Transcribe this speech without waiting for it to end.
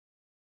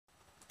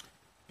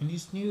In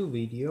this new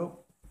video,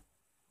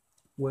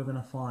 we're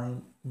gonna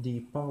find the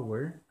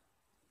power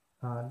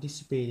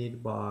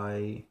dissipated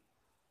by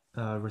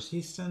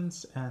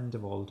resistance and the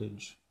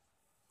voltage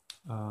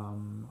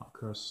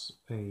across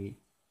a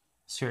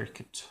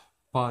circuit.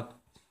 But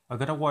I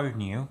gotta warn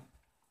you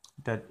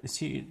that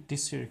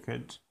this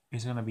circuit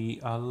is gonna be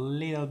a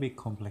little bit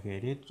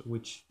complicated,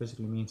 which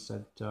basically means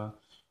that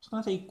it's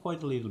gonna take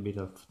quite a little bit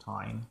of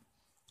time.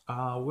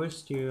 We're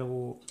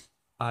still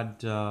at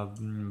the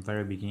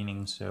very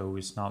beginning, so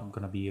it's not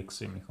gonna be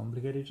extremely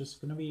complicated. It's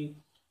just gonna be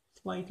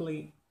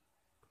slightly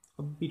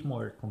a bit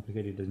more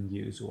complicated than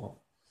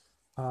usual.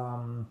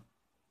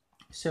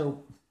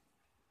 So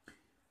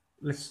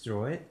let's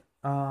draw it.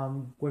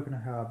 We're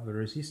gonna have a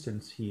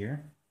resistance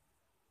here,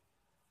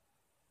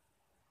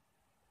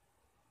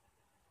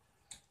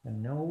 a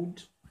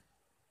node,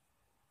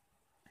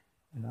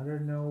 another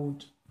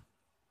node,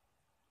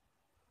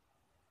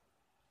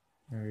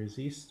 a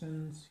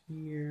resistance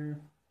here,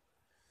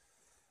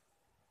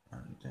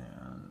 and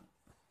then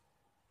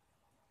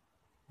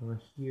over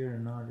here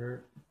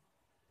another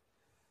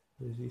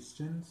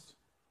resistance.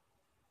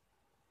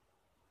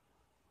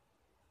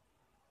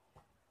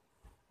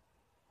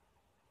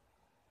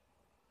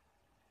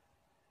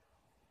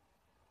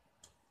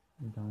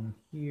 Down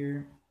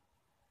here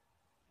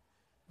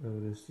a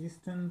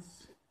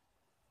resistance,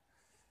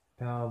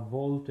 a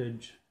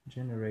voltage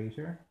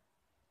generator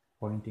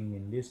pointing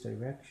in this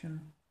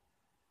direction.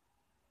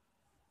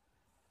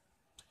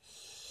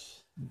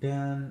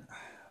 Then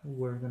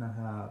we're gonna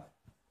have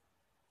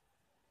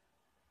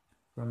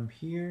from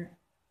here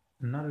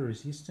another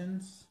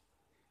resistance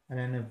and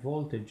then a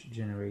voltage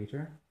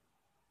generator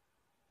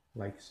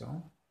like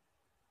so,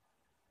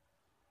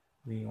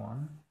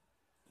 V1.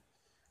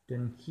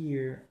 Then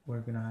here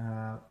we're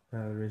gonna have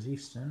a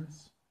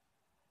resistance.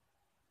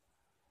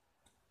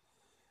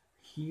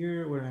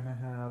 Here we're gonna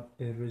have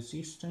a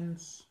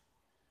resistance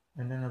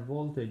and then a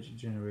voltage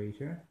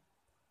generator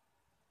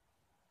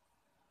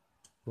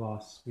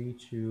plus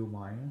V2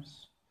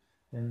 minus.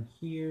 Then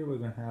here we're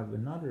gonna have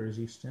another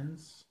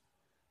resistance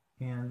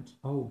and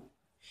oh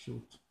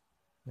shoot,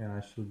 yeah,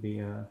 it should be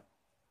a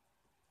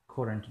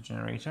current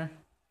generator.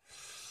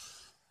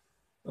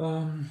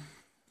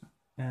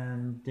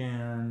 And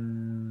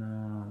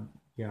then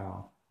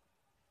yeah,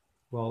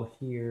 well,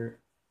 here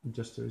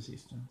just a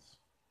resistance.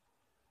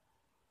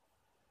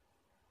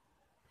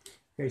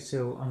 Okay,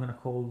 so I'm gonna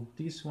call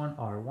this one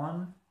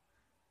R1,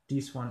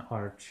 this one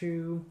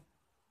R2,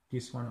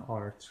 this one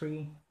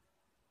R3,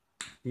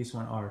 this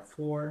one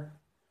R4,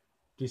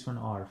 this one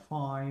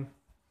R5,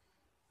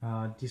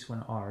 this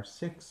one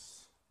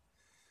R6,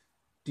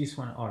 this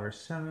one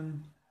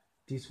R7,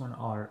 this one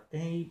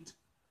R8,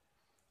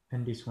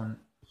 and this one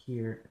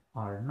here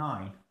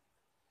R9.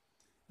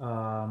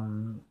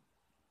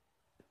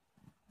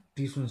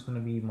 This one's going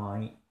to be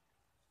my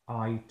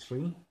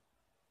I3.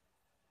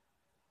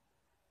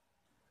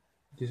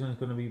 This one's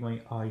going to be my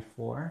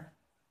I4.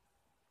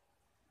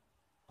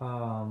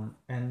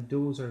 And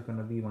those are going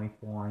to be my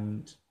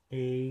point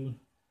A,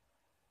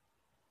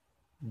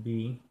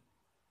 B,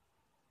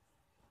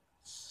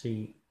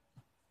 C,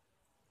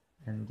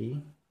 and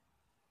D.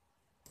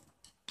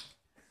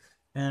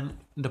 And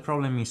the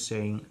problem is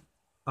saying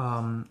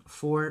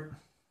for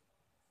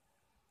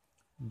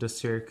the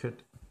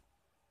circuit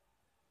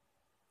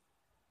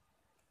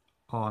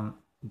on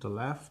the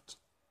left,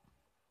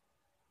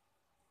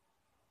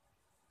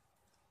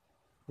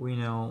 we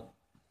know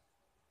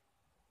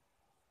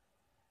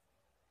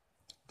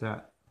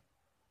that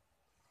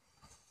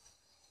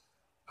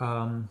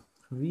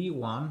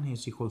V1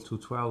 is equal to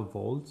 12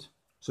 volts,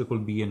 so it will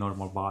be a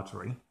normal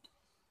battery.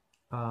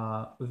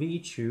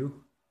 V2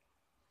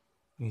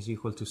 is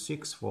equal to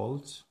 6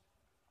 volts.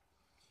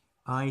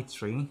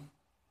 I3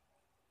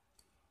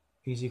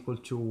 is equal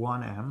to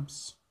 1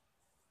 amps.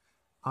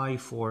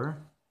 I4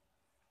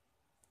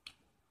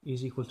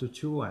 is equal to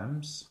 2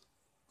 amps.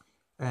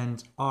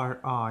 And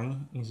Ri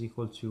is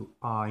equal to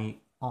I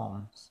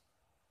ohms.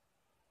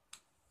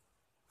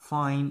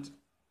 Find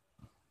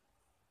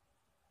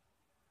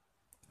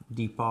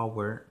the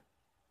power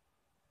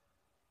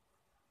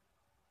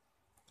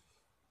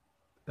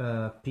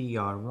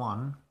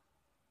PR1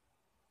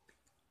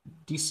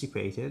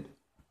 dissipated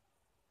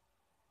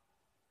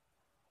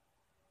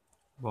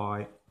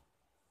by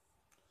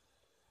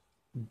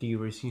the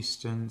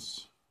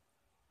resistance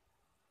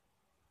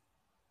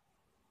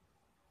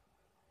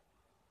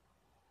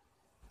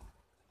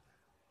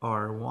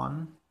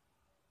R1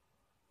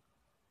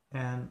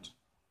 and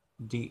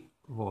the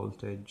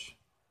voltage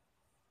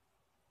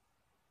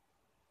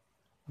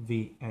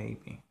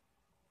VAB.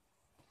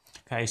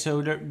 Okay,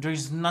 so there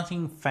is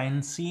nothing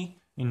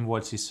fancy in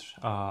what is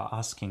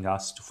asking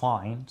us to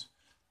find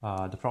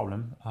the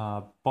problem,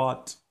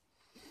 but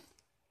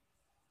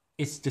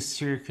it's the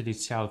circuit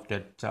itself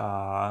that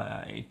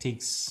it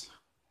takes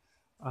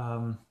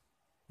a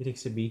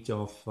bit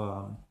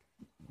of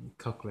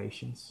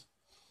calculations.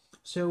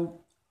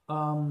 So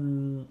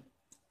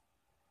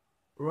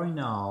right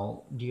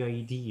now the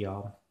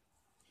idea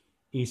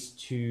is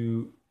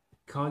to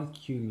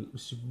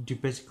to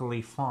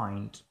basically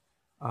find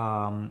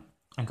and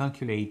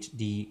calculate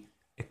the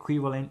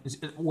equivalent.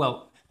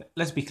 Well,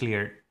 let's be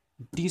clear.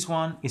 This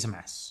one is a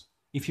mess.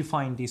 If you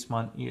find this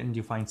one and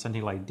you find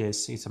something like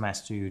this, it's a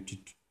mess to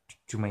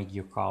make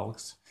your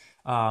calcs.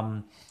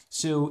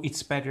 So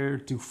it's better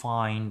to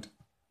find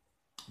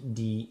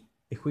the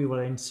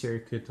equivalent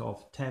circuit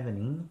of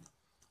Thevenin,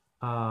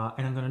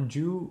 and I'm gonna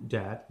do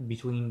that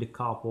between the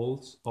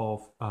couples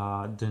of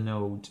the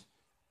node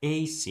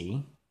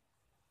AC,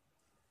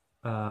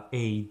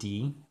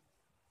 AD,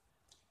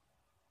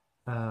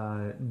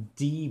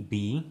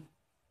 DB,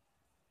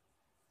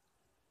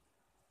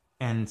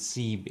 and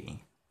CB.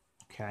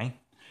 Okay,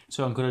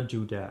 so I'm gonna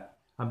do that.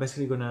 I'm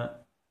basically gonna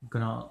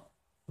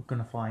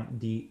find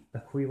the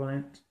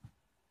equivalent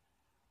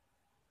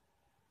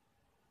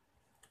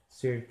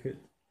circuit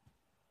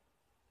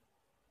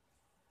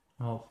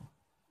of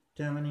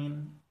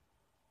Thevenin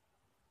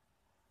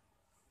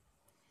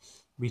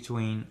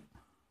between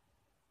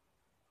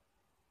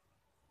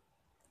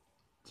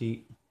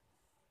the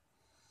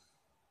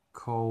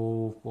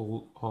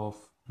couple of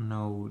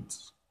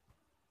nodes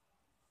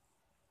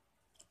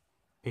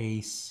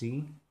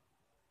AC,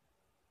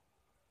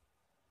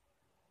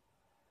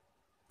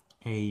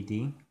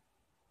 AD,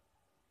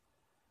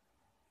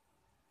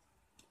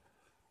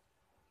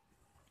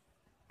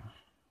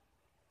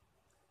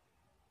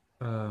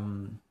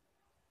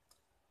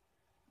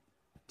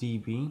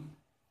 DB,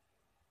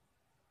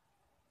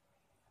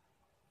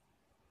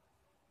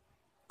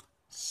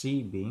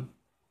 CB.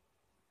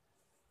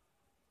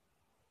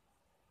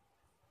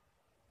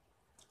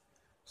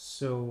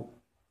 So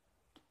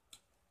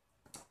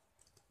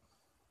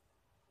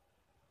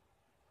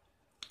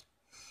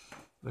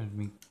let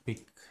me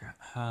pick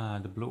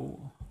the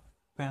blue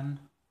pen.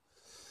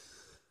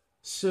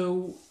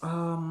 So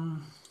the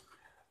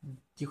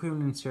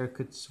equivalent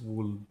circuits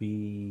will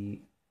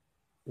be,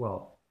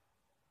 well,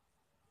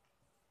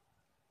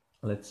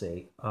 let's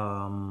say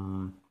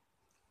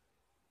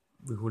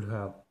we would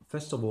have,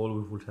 first of all,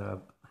 we would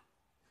have,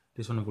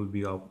 this one will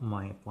be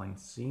my point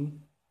C.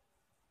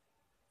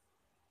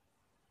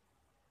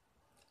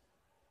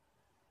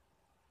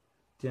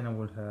 Then I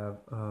will have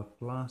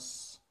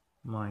plus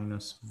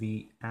minus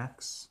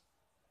Vx.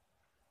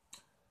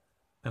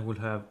 I will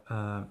have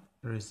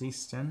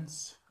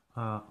resistance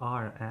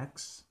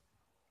Rx.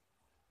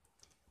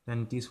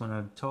 Then this one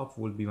at the top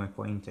will be my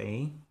point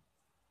A.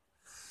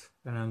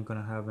 And I'm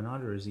gonna have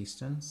another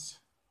resistance,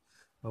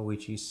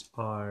 which is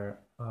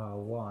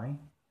Ry.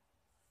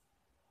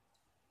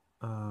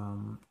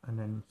 And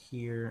then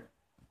here,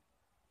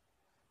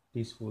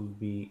 this will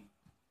be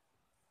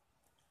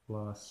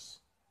plus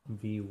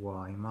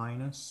Vy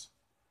minus,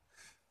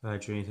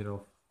 generated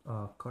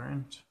of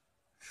current.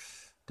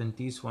 Then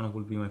this one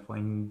will be my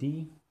point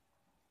D.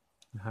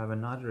 I have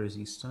another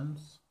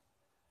resistance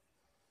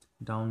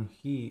down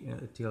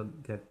here till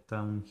get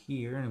down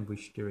here, in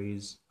which there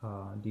is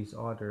these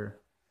other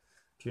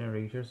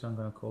generators. I'm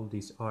gonna call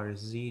this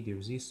Rz, the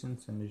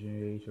resistance, and the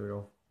generator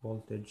of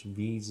voltage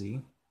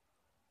Vz.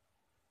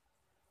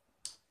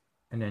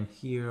 And then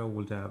here I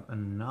would have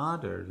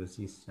another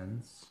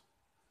resistance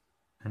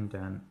and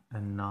then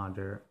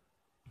another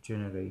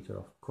generator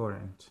of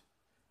current,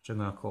 which I'm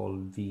gonna call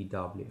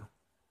Vw.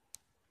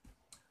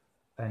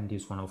 And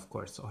this one, of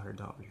course,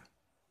 Rw.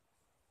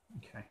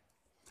 Okay.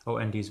 Oh,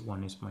 and this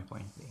one is my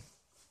point B.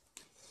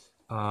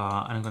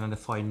 And I'm gonna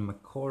define my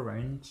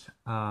current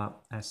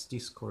as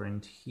this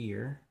current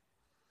here,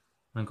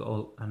 and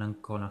I'm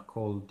gonna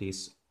call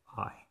this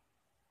I.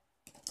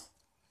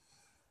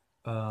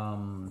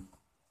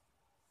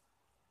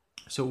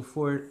 So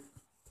for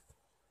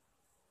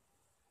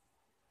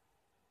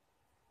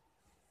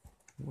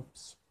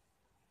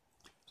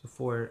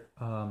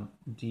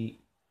the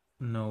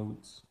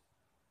nodes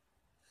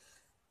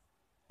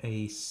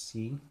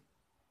AC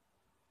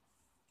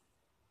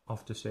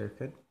of the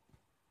circuit,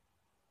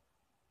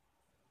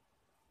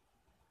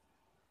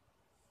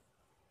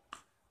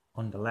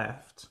 on the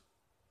left,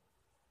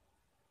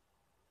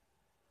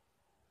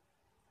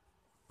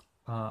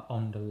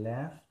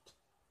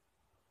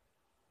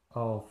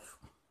 of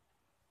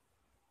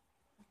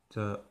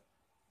the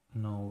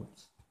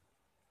nodes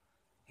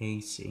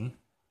AC,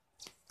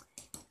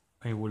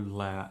 I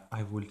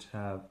would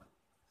have,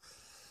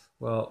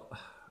 well,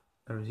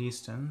 a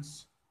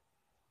resistance.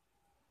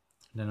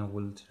 Then I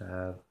would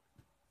have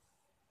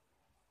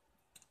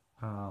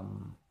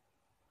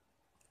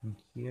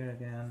here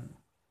again,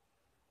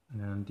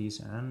 and then on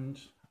this end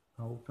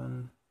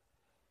open,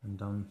 and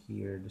down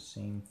here the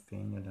same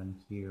thing, and then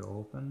here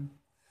open,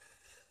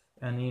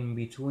 and in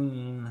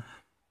between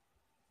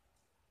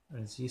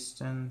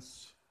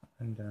resistance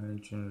and then a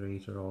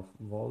generator of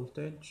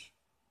voltage,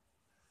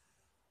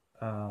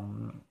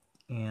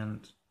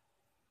 and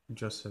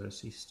just a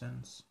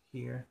resistance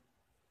here.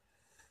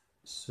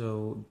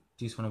 So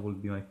this one will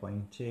be my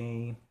point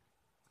A,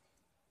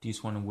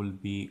 this one will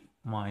be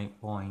my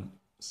point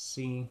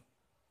C,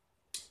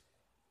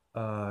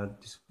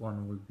 this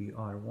one will be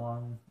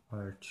R1,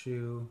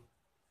 R2,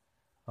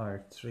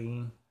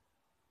 R3,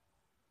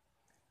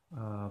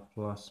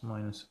 plus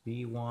minus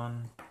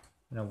V1,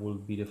 and I will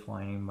be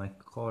defining my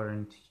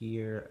current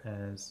here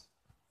as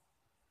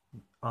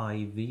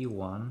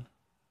IV1,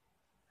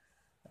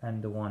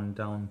 and the one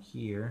down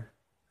here,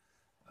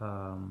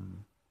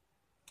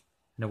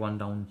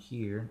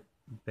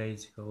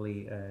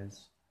 basically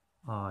as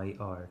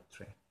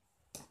IR3.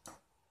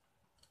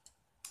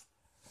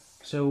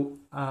 So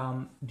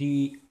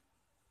the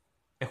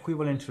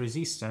equivalent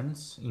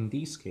resistance in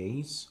this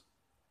case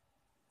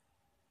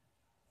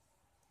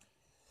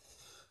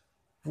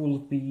will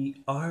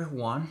be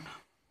R1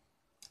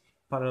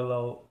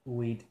 parallel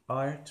with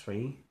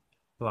R3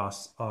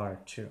 plus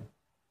R2.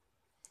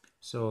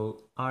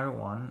 So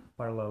R1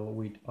 parallel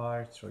with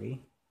R3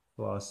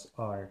 plus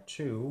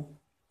R2,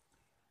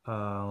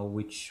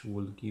 which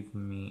will give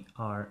me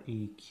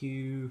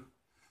REQ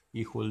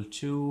equal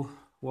to,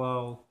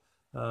 well,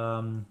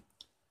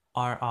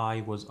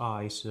 Ri was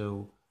I,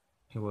 so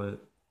it was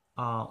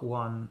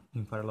R1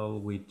 in parallel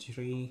with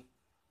 3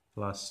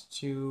 plus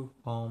 2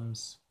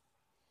 ohms.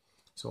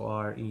 So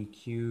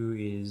REQ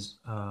is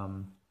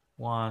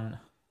 1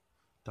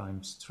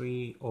 times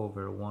 3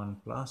 over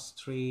 1 plus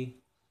 3,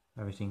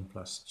 everything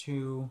plus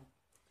 2.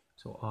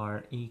 So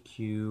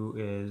REQ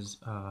is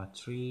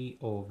 3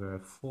 over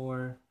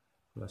 4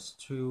 plus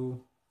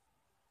 2.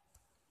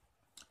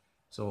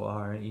 So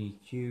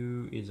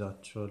REQ is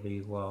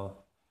actually,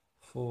 well,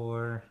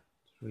 4,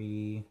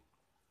 3,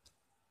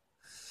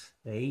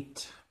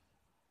 8.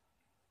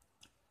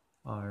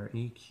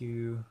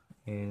 REQ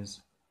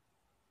is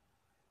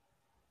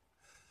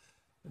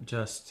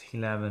just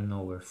 11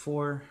 over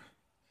 4,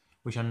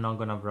 which I'm not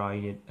gonna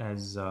write it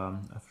as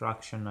a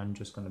fraction. I'm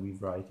just gonna be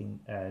writing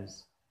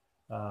as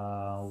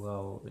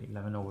well,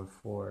 11 over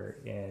 4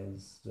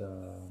 is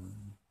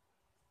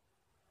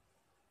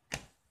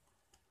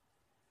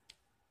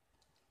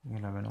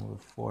 11 over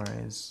 4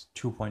 is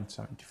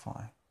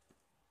 2.75.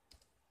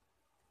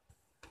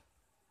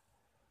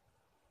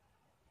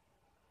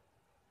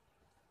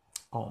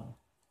 ohm.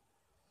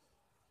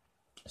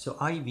 So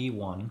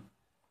IV1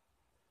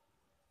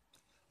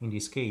 in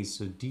this case,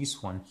 so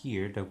this one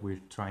here that we're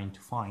trying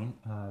to find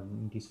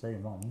in this very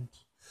moment,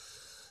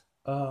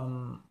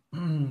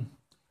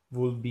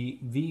 will be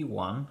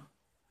V1,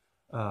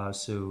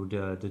 so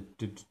the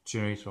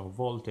generator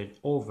voltage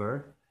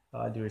over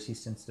the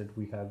resistance that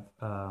we have,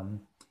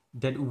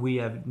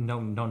 no,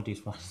 not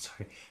this one,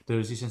 sorry, the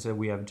resistance that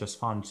we have just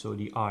found, so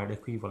the R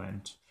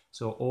equivalent,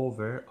 so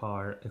over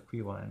R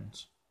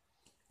equivalent.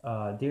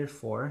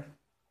 Therefore,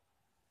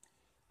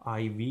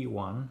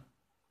 IV1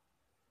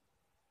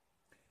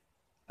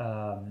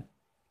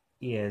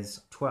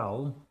 is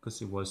 12,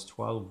 because it was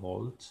 12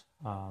 volt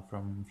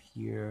from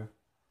here,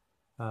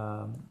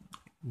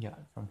 yeah,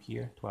 from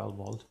here, 12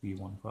 volt,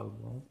 V1 12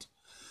 volt,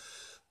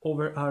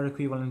 over R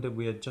equivalent that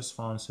we had just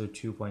found, so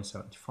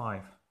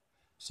 2.75.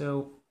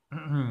 So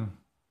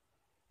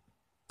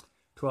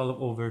 12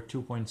 over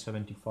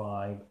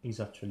 2.75 is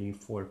actually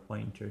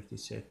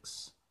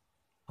 4.36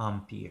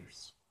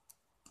 amperes.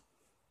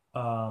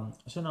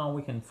 So now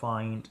we can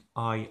find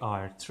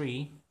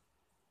IR3,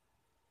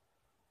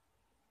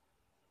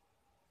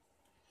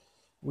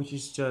 which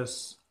is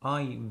just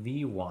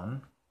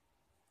IV1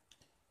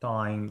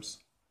 times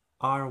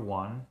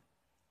R1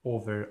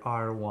 over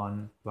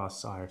R1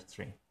 plus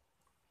R3.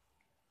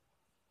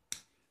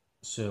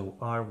 So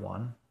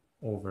R1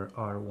 over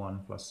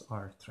R1 plus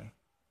R3,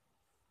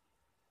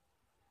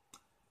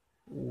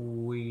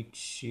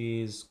 which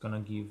is gonna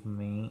give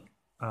me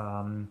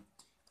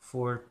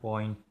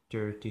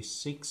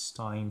 4.36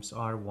 times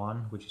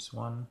R1, which is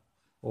 1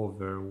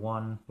 over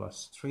 1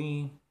 plus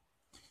 3.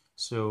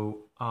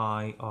 So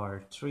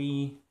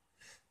IR3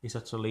 is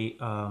actually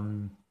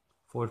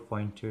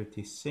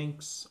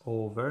 4.36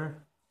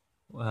 over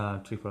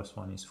 3 plus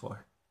 1 is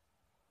 4.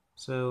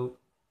 So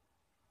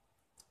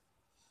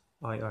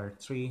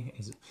IR3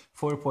 is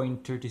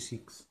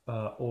 4.36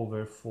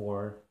 over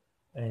 4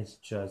 is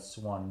just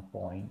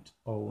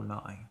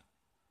 1.09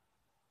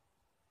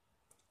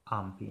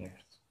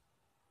 amperes.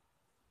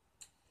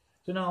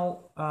 So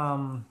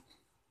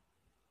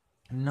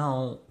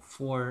now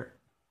for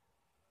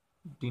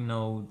the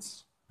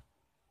nodes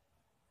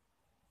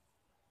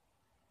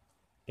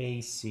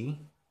AC,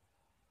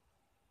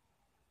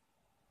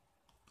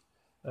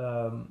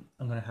 I'm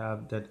gonna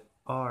have that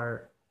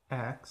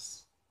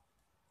Rx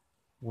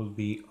will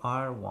be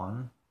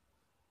R1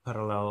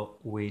 parallel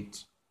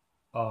with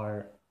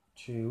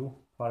R2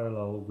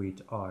 parallel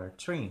with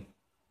R3.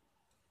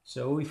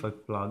 So if I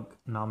plug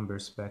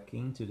numbers back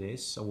into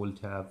this, I will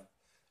have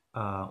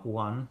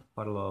 1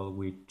 parallel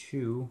with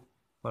 2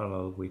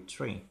 parallel with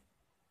 3.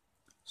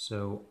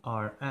 So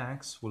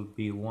Rx will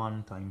be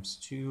 1 times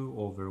 2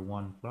 over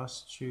 1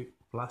 plus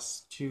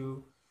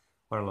 2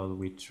 parallel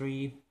with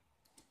 3.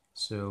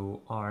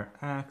 So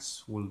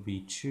Rx will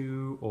be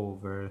 2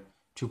 over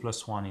 2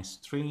 plus 1 is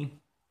 3.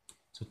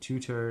 So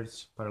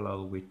 2/3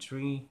 parallel with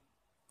 3.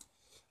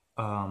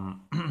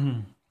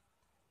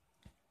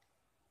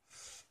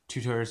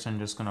 2/3, I'm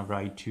just gonna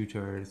write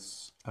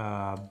 2/3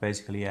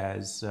 basically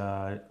as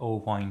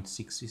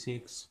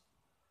 0.66.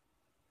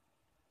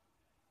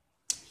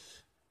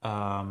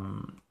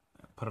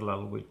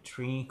 parallel with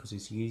 3 because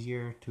it's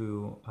easier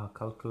to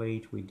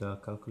calculate with the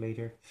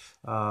calculator.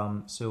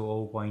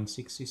 So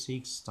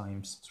 0.66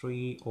 times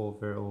 3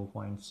 over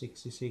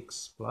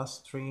 0.66 plus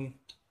 3.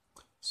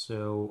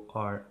 So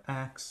our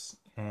x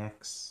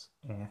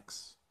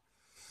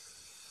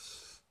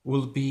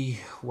will be,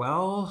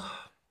 well,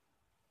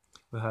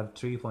 we have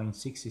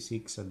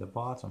 3.66 at the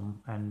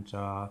bottom, and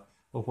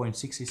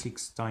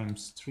 0.66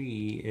 times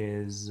 3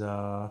 is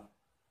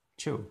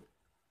 2.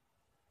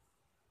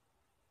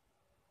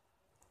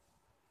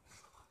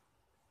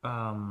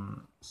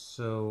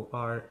 So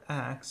our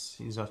x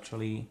is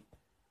actually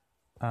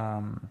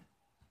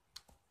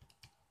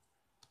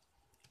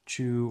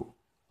 2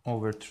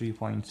 over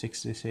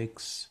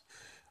 3.66,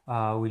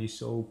 which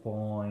is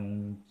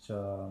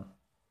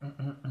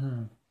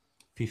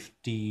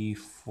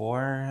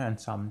 0.54 and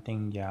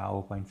something, yeah,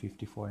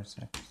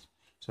 0.54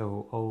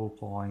 so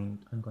I'm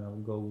gonna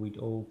go with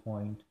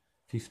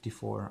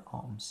 0.54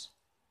 ohms.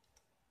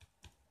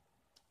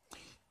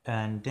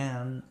 And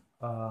then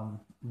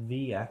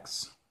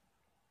Vx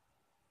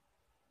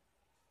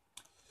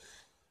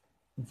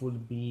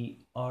would be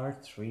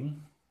R3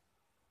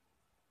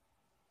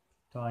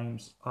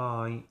 times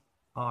I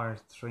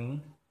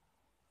R3.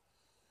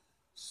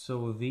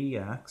 So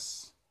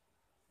Vx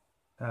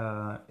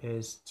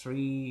is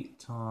 3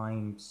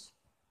 times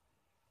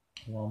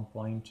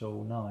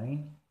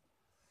 1.09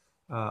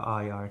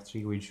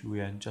 IR3, which we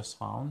had just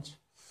found.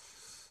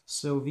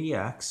 So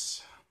Vx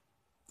is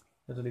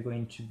really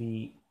going to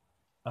be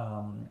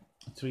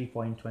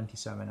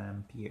 3.27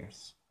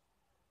 amperes.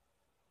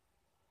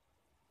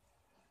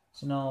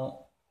 So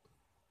now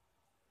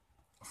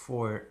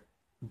for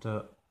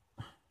the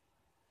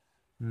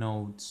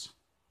nodes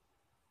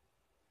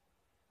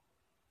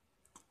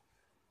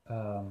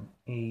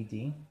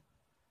AD,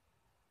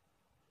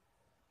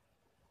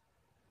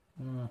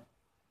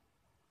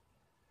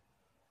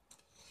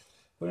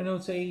 for the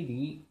nodes AD,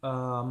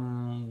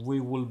 we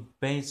will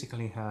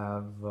basically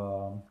have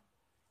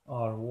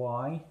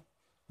Ry,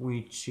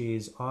 which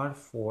is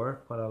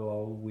R4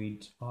 parallel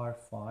with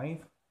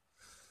R5.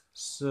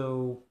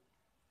 So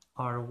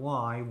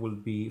Ry will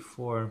be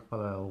 4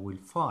 parallel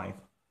with 5.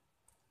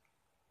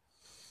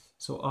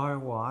 So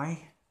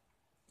Ry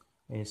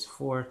is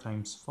 4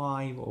 times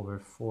 5 over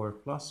 4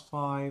 plus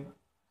 5.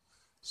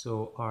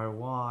 So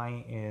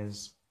Ry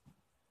is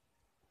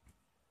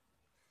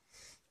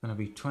going to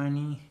be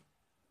 20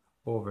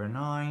 over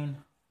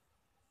 9.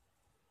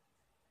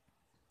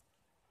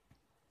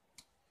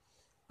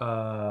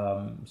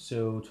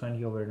 So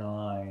 20 over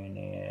 9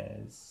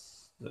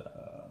 is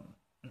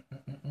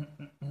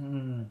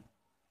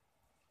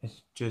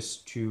it's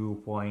just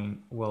 2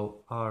 point,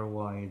 well,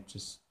 Ry is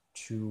just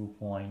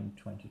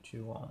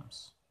 2.22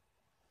 ohms.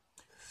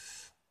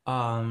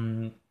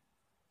 And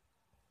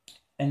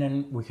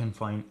then we can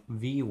find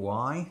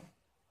Vy,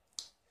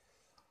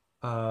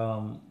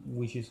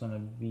 which is going to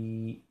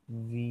be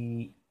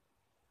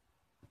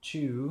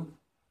V2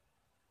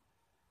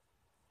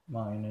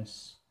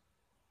 minus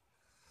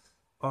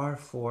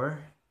R4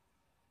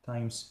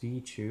 times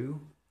V2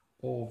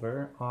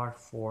 over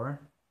R4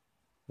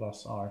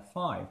 plus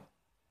R5.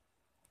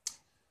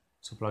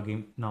 So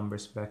plugging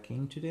numbers back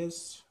into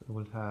this, we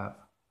will have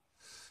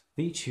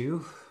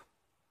V2,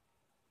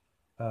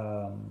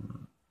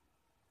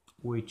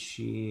 which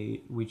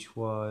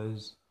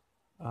was,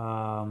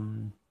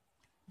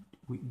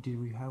 did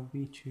we have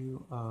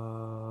V2?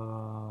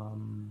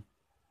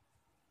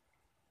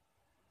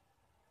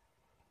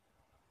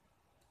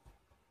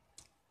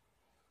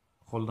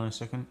 Hold on a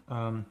second.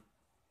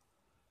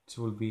 It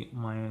will be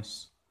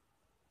minus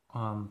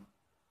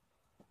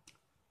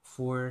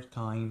 4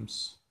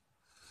 times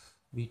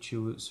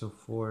V2, so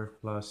 4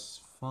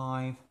 plus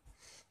 5.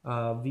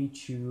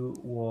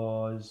 V2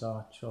 was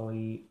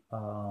actually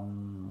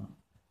hold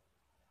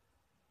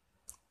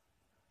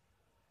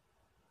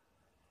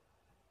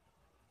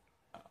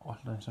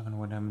on a second,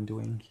 what I'm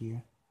doing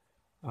here.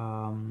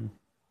 Yeah,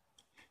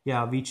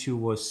 V2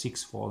 was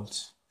 6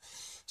 volts.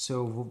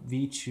 So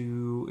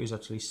V2 is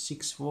actually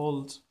 6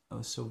 volt.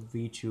 So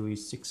V2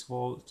 is 6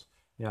 volt.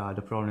 Yeah,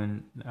 the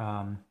problem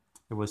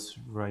it was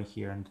right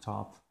here on the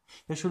top.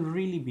 I should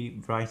really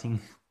be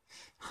writing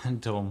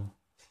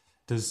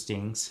those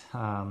things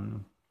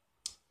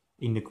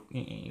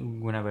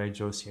whenever I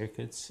draw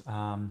circuits.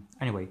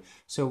 Anyway,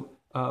 so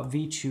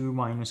V2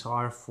 minus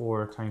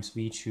R4 times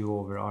V2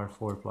 over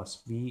R4 plus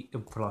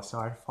plus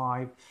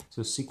R5.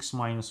 So 6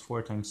 minus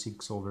 4 times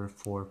 6 over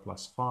 4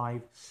 plus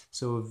 5.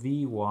 So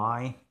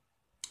Vy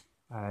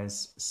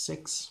as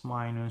 6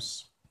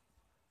 minus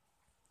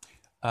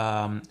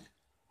 4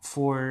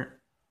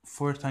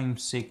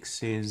 times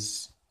 6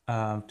 is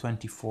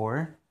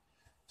 24.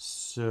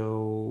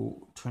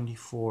 So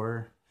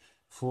 24,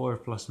 4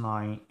 plus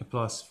 9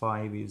 plus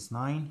 5 is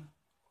 9.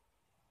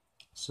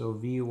 So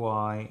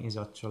Vy is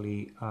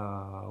actually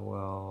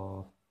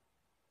well,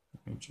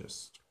 let me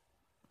just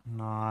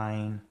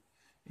 9.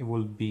 It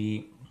will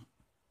be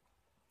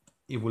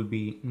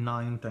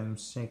 9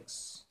 times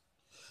 6,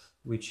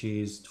 which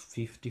is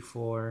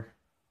 54.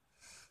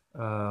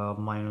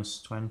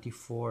 minus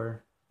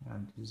 24,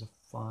 and this is a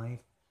 5,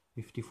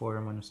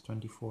 54 minus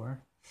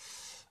 24.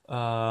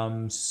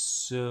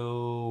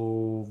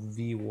 So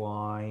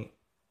Vy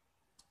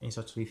is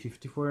actually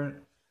 54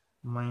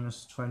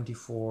 minus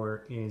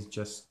 24 is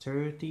just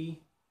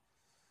 30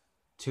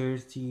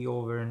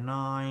 over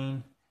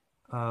 9.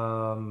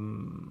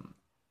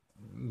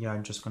 Yeah,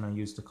 I'm just gonna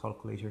use the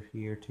calculator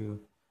here to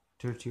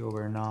 30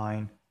 over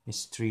 9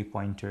 is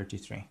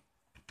 3.33.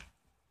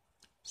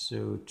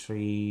 So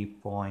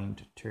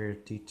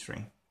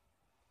 3.33.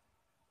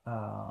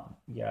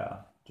 Yeah,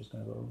 just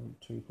gonna go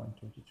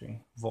 3.33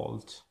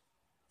 volt.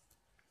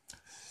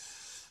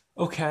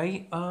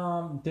 Okay,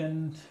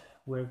 then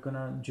we're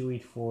gonna do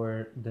it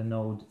for the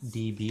node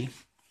DB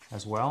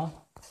as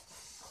well.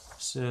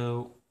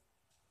 So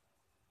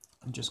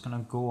I'm just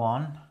gonna go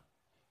on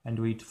and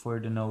do it for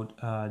the node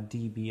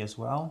DB as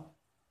well.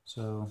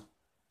 So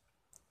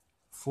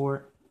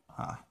for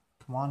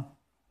come on,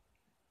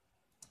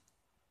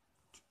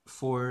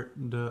 for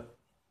the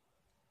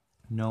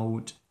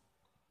node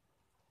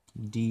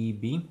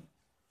DB,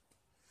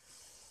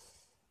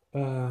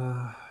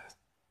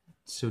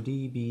 so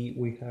DB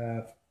we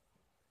have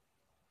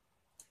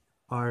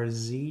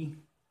RZ,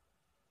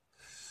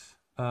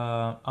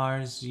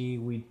 RZ,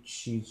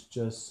 which is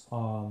just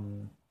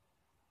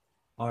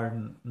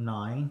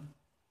R9,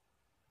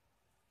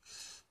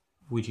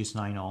 which is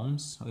 9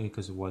 ohms,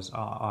 because it was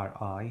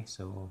RI,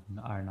 so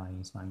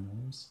R9 is 9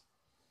 ohms.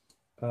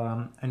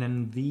 And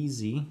then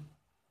VZ,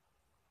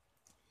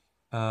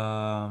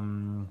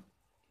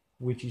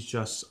 which is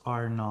just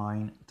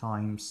R9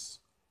 times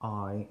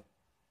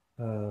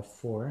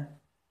I4.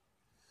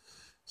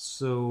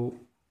 So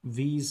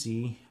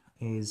VZ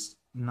is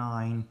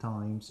 9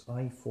 times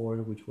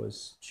I4, which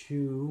was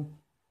 2.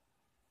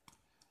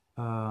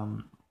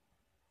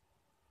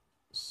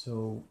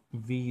 So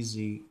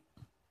VZ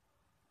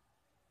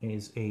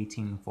is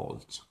 18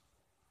 volts.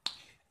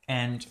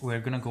 And we're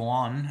gonna go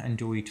on and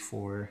do it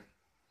for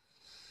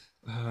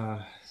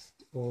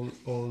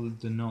all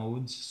the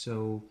nodes.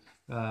 So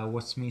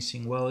what's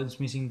missing? Well, it's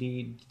missing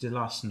the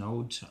last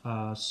node.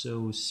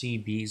 So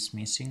CB is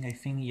missing, I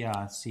think.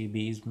 Yeah,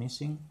 CB is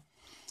missing.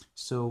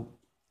 So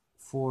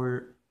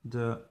for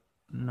the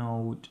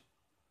node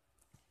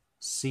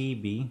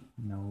CB,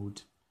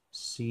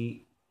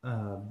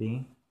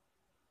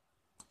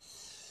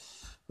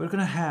 we're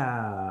gonna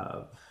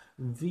have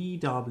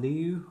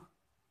VW.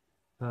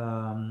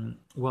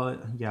 Well,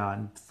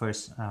 yeah,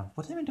 first,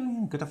 what am I doing?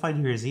 I'm gonna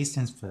find the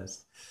resistance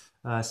first.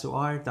 So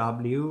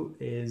RW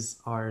is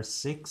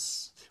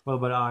R6. Well,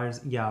 but R,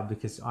 yeah,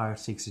 because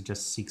R6 is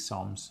just 6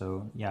 ohms.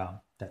 So yeah,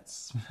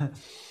 that's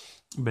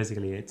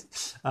basically it.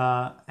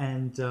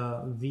 And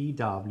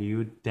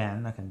VW,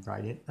 then I can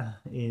write it,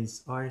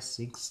 is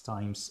R6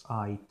 times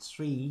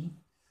I3.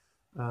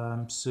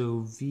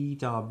 So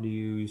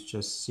VW is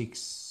just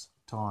 6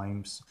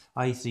 times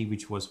I3,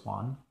 which was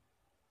 1.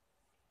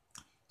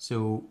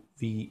 So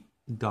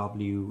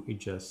VW is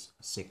just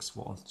 6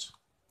 volts.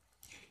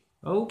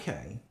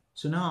 Okay,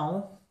 so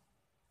now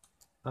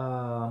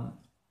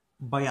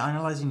by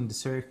analyzing the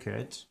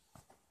circuit,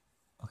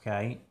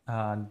 okay,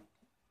 that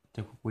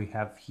we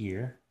have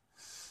here,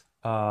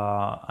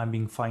 I've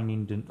been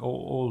finding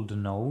all the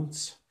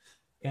nodes,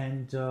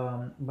 and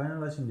by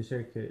analyzing the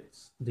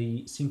circuits,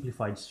 the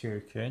simplified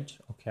circuit,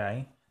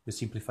 okay, the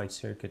simplified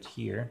circuit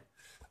here,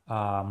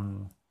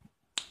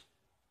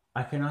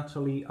 I can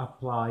actually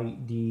apply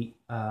the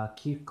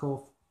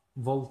Kirchhoff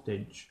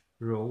voltage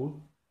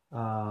rule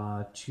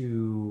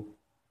to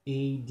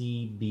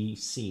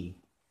ADBC.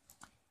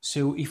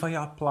 So if I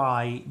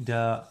apply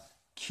the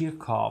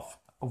Kirchhoff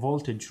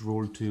voltage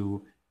rule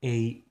to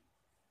ADBC,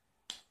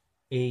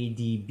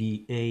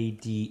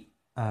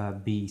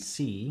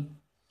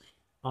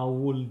 I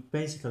will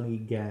basically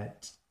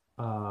get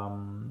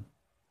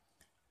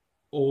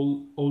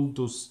all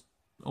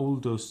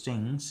those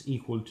things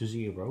equal to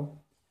 0.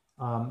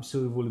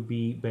 So it will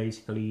be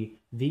basically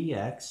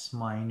Vx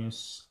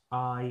minus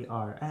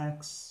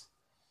IRX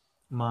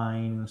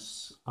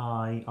minus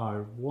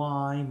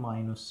IRY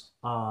minus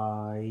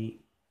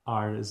IRZ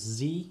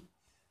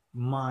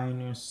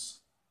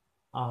minus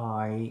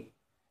IRW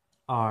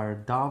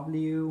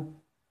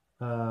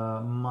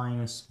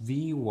minus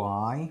Vy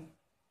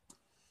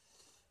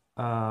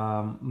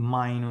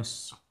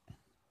minus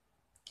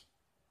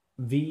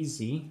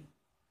Vz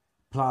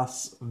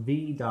plus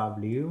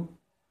Vw,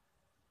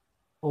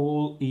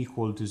 all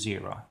equal to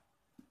 0.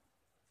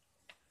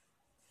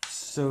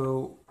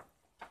 So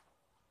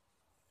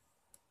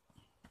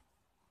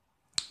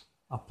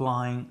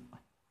applying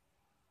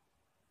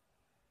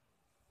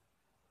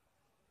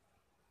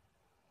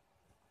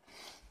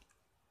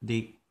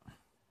the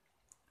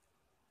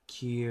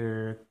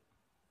Kirchhoff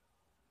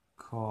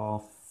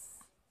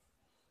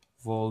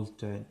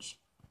voltage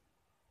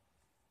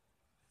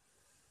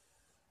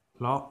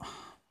law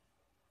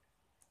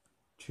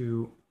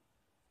to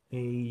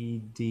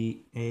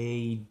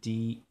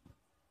ADBC,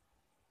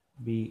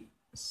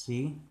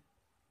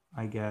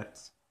 I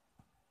get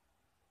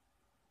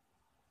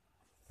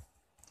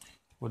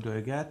what do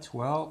I get?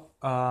 Well,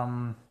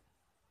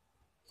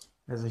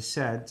 as I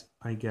said,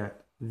 I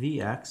get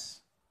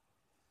Vx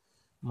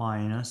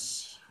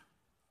minus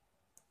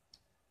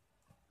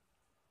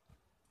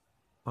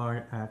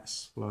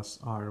Rx plus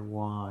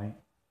Ry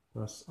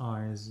plus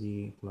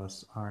Rz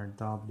plus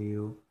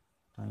Rw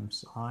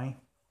times I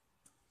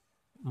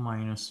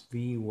minus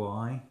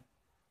Vy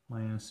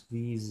minus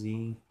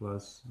Vz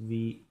plus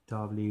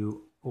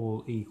Vw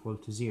all equal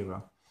to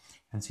 0.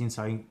 And since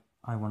I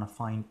want to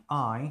find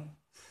I,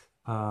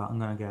 I'm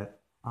going to get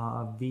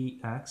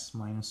Vx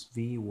minus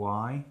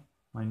Vy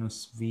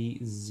minus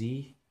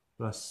Vz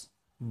plus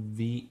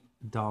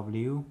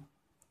Vw,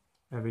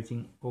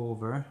 everything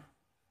over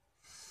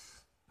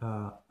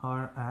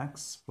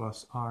Rx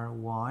plus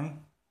Ry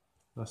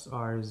plus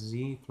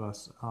Rz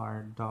plus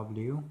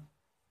Rw.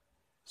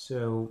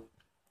 So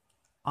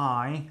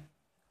I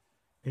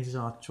is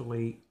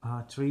actually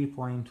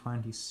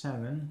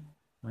 3.27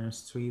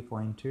 minus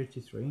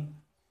 3.33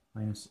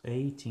 minus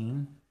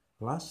 18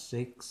 plus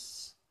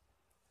 6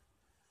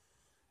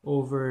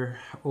 over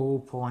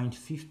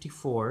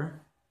 0.54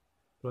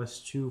 plus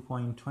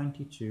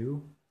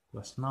 2.22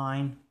 plus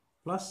 9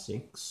 plus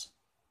 6.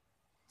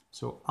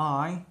 So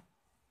I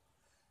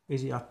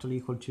is actually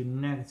equal to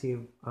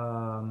negative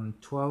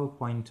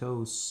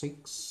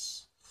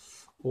 12.06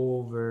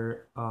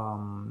 over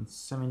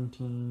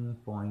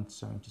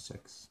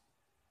 17.76.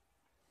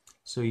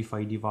 So if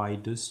I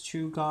divide those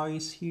two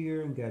guys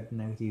here, I get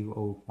negative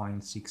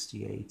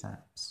 0.68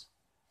 amps.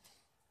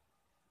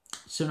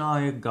 So now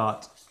I've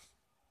got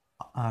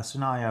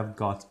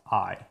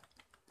I.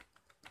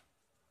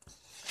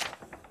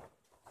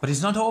 But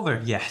it's not over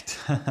yet.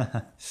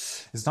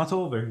 It's not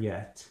over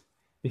yet,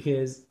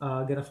 because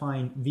I gotta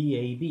find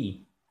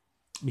VAB,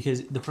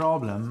 because the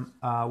problem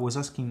was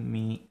asking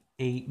me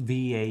a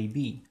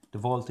VAB, the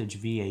voltage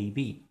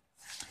VAB.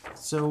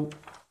 So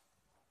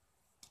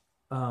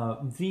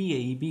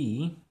VAB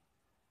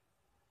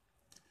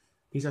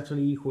is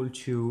actually equal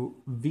to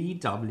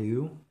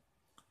VW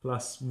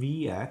plus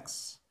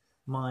Vx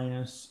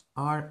minus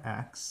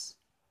Rx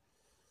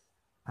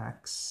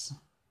x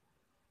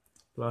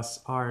plus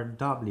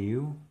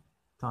Rw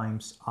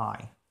times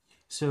I.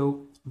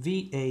 So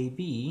VAB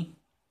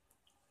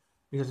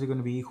is actually going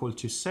to be equal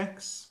to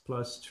 6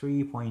 plus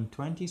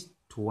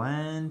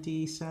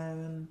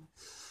 3.27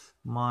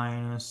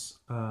 minus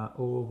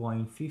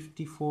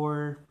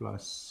 0.54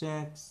 plus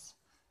 6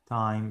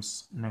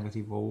 times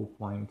negative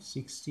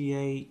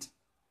 0.68.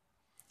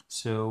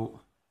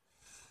 So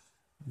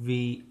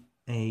VAB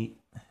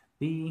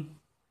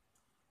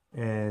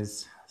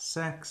is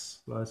 6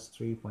 plus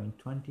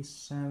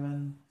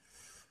 3.27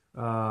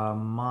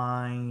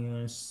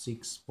 minus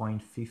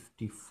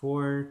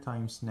 6.54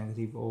 times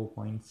negative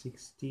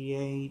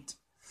 0.68.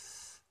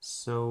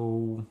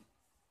 So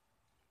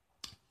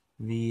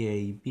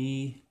VAB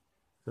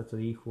is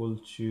equal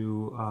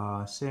to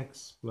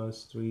 6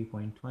 plus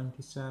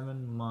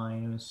 3.27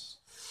 minus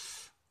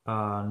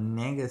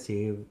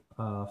negative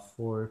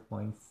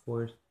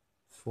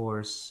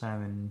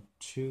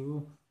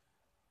 4.4472,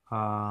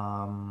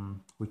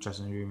 which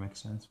doesn't really make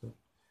sense, but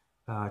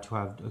to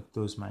have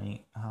those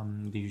many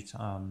digits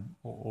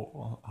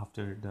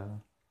after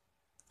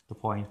the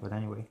point. But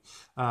anyway,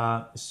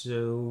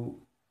 so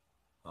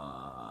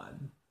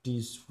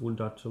this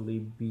would actually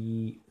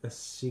be a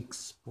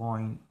 6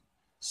 point,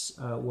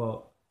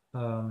 would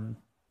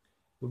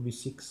be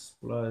 6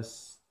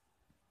 plus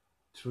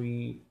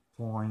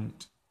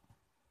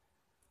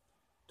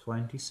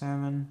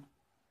 3.27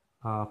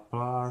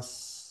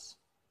 plus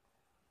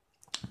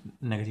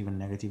negative and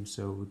negative,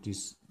 so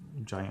this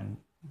giant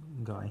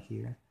guy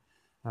here,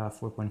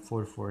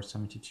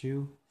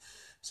 4.4472.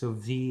 So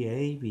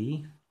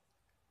VAB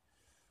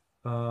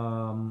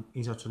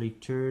is actually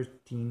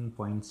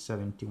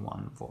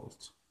 13.71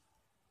 volts.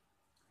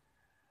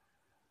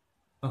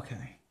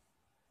 Okay,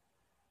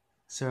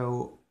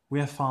 so we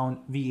have found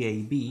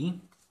VAB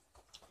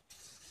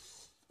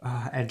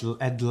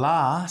at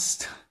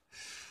last.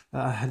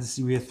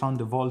 We have found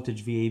the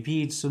voltage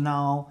VAB. So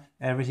now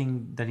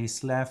everything that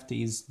is left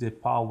is the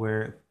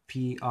power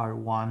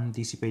PR1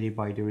 dissipated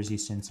by the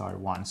resistance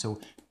R1. So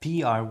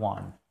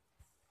PR1.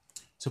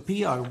 So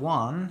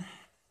PR1,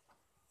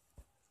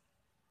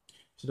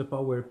 so the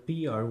power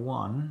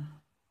PR1,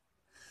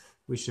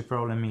 which the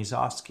problem is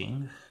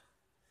asking,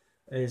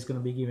 is going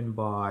to be given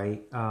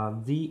by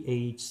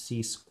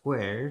VHC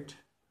squared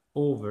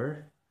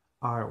over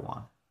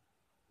R1.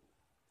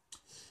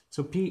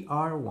 So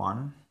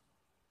PR1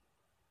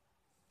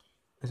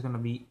 is going to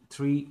be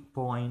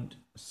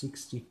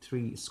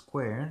 3.63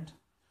 squared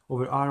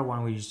over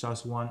R1, which is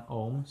just 1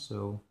 ohm,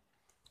 so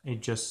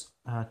it's just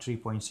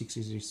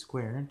 3.63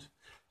 squared.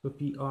 So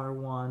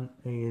PR1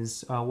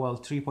 is,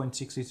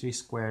 3.63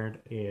 squared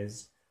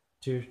is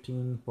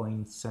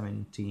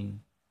 13.17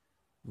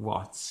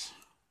 watts.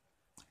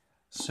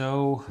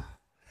 So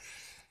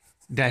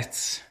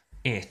that's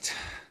it.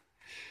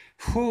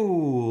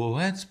 Whew,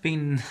 that's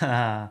been,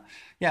 yeah,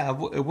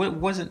 it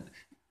wasn't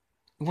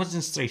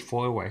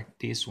straightforward,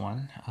 this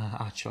one,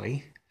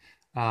 actually.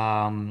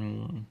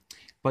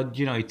 but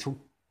you know, it took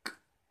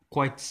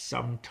quite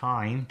some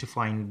time to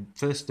find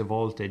first the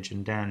voltage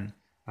and then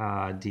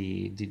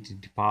the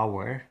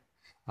power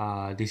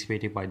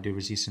dissipated by the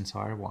resistance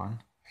R1.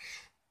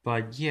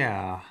 But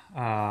yeah,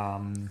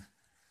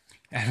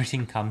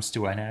 everything comes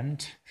to an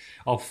end.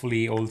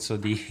 Hopefully, also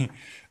the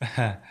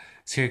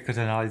circuit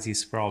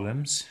analysis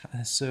problems.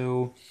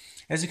 So,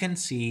 as you can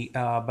see,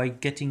 by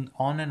getting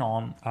on and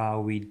on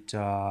with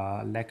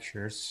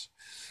lectures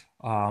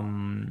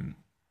and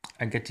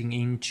getting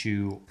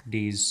into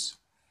these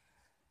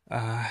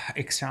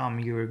exam,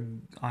 you're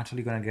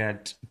actually gonna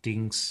get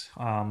things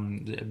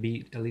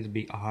be a little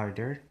bit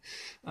harder,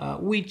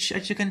 which,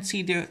 as you can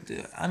see,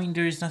 I mean,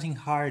 there is nothing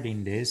hard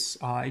in this.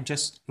 It's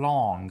just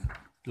long,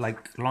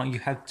 like long. You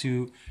had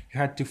to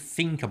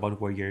think about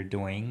what you're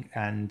doing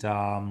and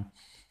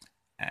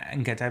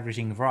get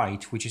everything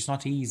right, which is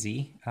not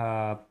easy,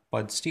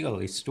 but still,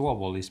 it's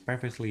doable. It's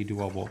perfectly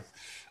doable.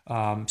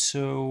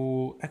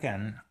 So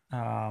again,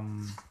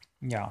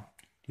 yeah,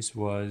 this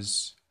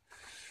was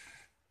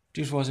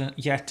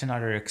yet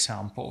another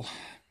example,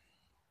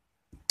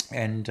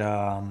 and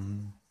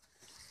I'm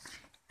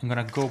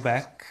gonna go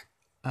back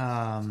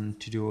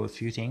to do a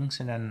few things,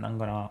 and then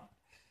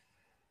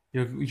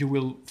you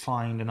will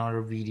find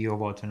another video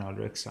about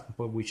another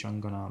example, which I'm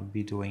gonna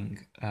be doing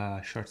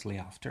shortly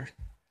after.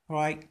 All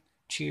right,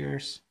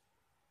 cheers.